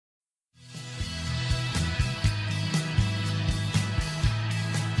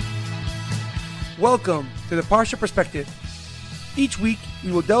Welcome to the Parsha Perspective. Each week,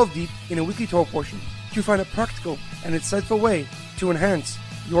 we will delve deep in a weekly Torah portion to find a practical and insightful way to enhance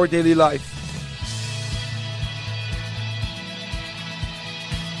your daily life.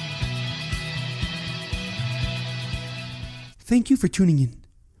 Thank you for tuning in.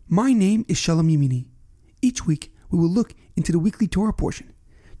 My name is Shalom Yemini. Each week, we will look into the weekly Torah portion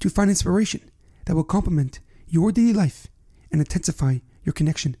to find inspiration that will complement your daily life and intensify your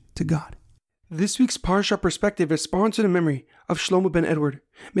connection to God. This week's Parsha Perspective is sponsored in memory of Shlomo ben Edward.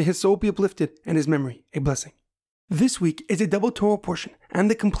 May his soul be uplifted and his memory a blessing. This week is a double Torah portion and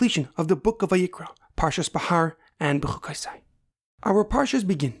the completion of the book of Vayikra, Parshas Behar and Bechukosai. Our Parshas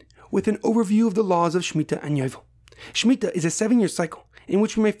begin with an overview of the laws of Shemitah and Yovel. Shemitah is a 7-year cycle in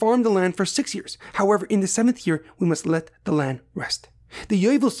which we may farm the land for 6 years. However, in the 7th year, we must let the land rest. The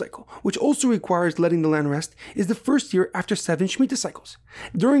Yovel cycle, which also requires letting the land rest, is the first year after 7 Shemitah cycles.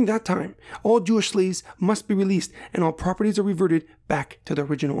 During that time, all Jewish slaves must be released and all properties are reverted back to their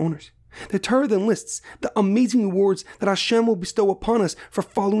original owners. The Torah then lists the amazing rewards that Hashem will bestow upon us for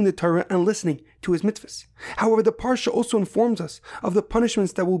following the Torah and listening to His Mitzvahs. However, the Parsha also informs us of the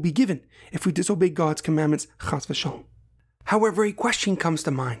punishments that will be given if we disobey God's commandments, chas v'shalom. However, a question comes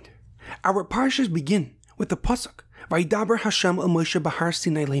to mind. Our Parshas begin with the pasuk, Vayidaber Hashem el Moshe Behar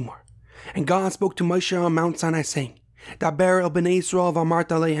Sinai lemor. And God spoke to Moshe on Mount Sinai, saying, Daber el bnei Yisrael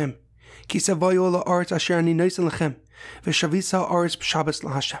v'amarta leihem, ki savayu la'aretz asher ani nosen lechem, v'shavisa ha'aretz b'Shabbos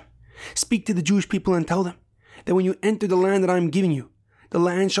laHashem. Speak to the Jewish people and tell them that when you enter the land that I am giving you, the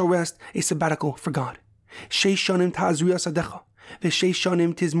land shall rest a sabbatical for God. Sheish shanim ta'azriya sadecha, v'sheish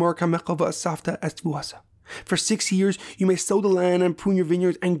shanim tizmor kamecha v'asafta es tvuasa. For 6 years you may sow the land and prune your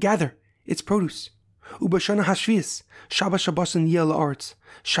vineyards and gather its produce. Ubashana hashvius, Shabbos Shabbosin yeh la'aretz,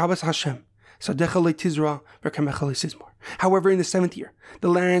 Shabbos Hashem, sadecha le'tizra v'kamecha le'sizmor. However, in the 7th year, the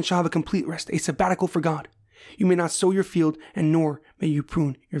land shall have a complete rest, a sabbatical for God. You may not sow your field, and nor may you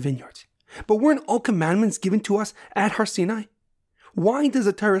prune your vineyards. But weren't all commandments given to us at Har Sinai? Why does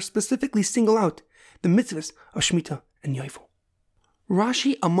the Torah specifically single out the mitzvahs of Shemitah and Yovel?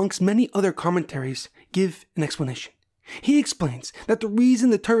 Rashi, amongst many other commentaries, give an explanation. He explains that the reason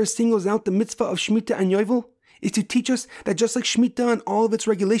the Torah singles out the mitzvah of Shemitah and Yovel is to teach us that just like Shemitah and all of its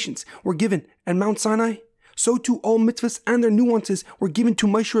regulations were given at Mount Sinai, so too all mitzvahs and their nuances were given to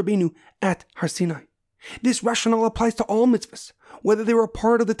Moshe Rabbeinu at Har Sinai. This rationale applies to all mitzvahs, whether they were a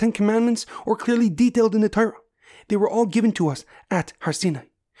part of the 10 Commandments or clearly detailed in the Torah. They were all given to us at Har Sinai.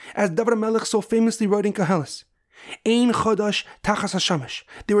 As David HaMelech so famously wrote in Koheles, Ein chadash tachas hashamesh.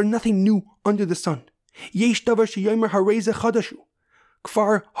 There were nothing new under the sun. Yesh davar sheyomer hareze chadashu.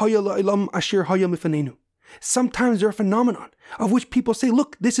 Kfar haya la'ilam asher haya mifanenu. Sometimes there are phenomenon of which people say,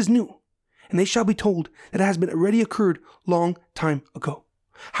 look, this is new. And they shall be told that it has been already occurred long time ago.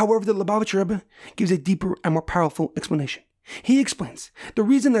 However, the Lubavitcher Rebbe gives a deeper and more powerful explanation. He explains the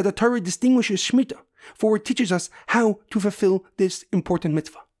reason that the Torah distinguishes Shemitah, for it teaches us how to fulfill this important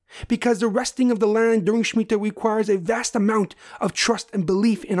mitzvah. Because the resting of the land during Shemitah requires a vast amount of trust and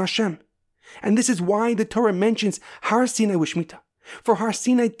belief in Hashem. And this is why the Torah mentions Har Sinai with Shemitah. For Har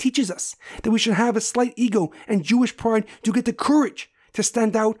Sinai teaches us that we should have a slight ego and Jewish pride to get the courage to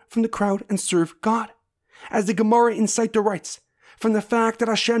stand out from the crowd and serve God. As the Gemara in Saita writes, from the fact that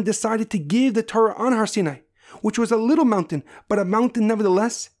Hashem decided to give the Torah on Har Sinai, which was a little mountain, but a mountain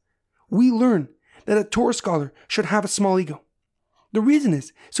nevertheless, we learn that a Torah scholar should have a small ego. The reason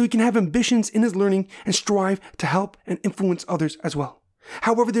is so he can have ambitions in his learning and strive to help and influence others as well.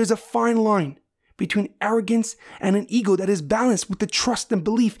 However, there's a fine line between arrogance and an ego that is balanced with the trust and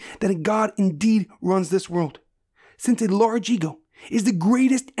belief that God indeed runs this world. Since a large ego is the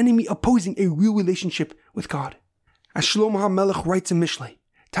greatest enemy opposing a real relationship with God. As Shlomo HaMelech writes in Mishlei,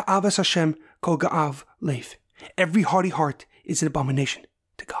 Ta'avas Hashem kol ga'av leiv. Every haughty heart is an abomination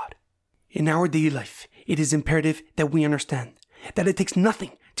to God. In our daily life, it is imperative that we understand that it takes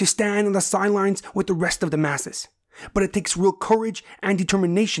nothing to stand on the sidelines with the rest of the masses. But it takes real courage and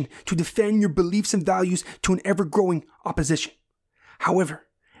determination to defend your beliefs and values to an ever-growing opposition. However,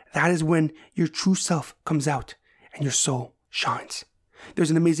 that is when your true self comes out and your soul shines.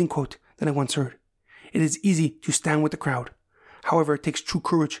 There's an amazing quote that I once heard. It is easy to stand with the crowd. However, it takes true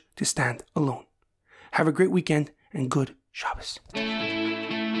courage to stand alone. Have a great weekend and good Shabbos.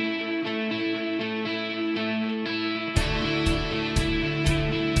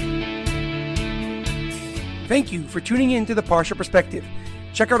 Thank you for tuning in to the Parsha Perspective.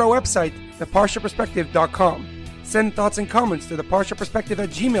 Check out our website, theparshaperspective.com. Send thoughts and comments to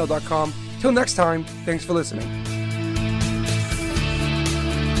theparshaperspective@gmail.com. Till next time, thanks for listening.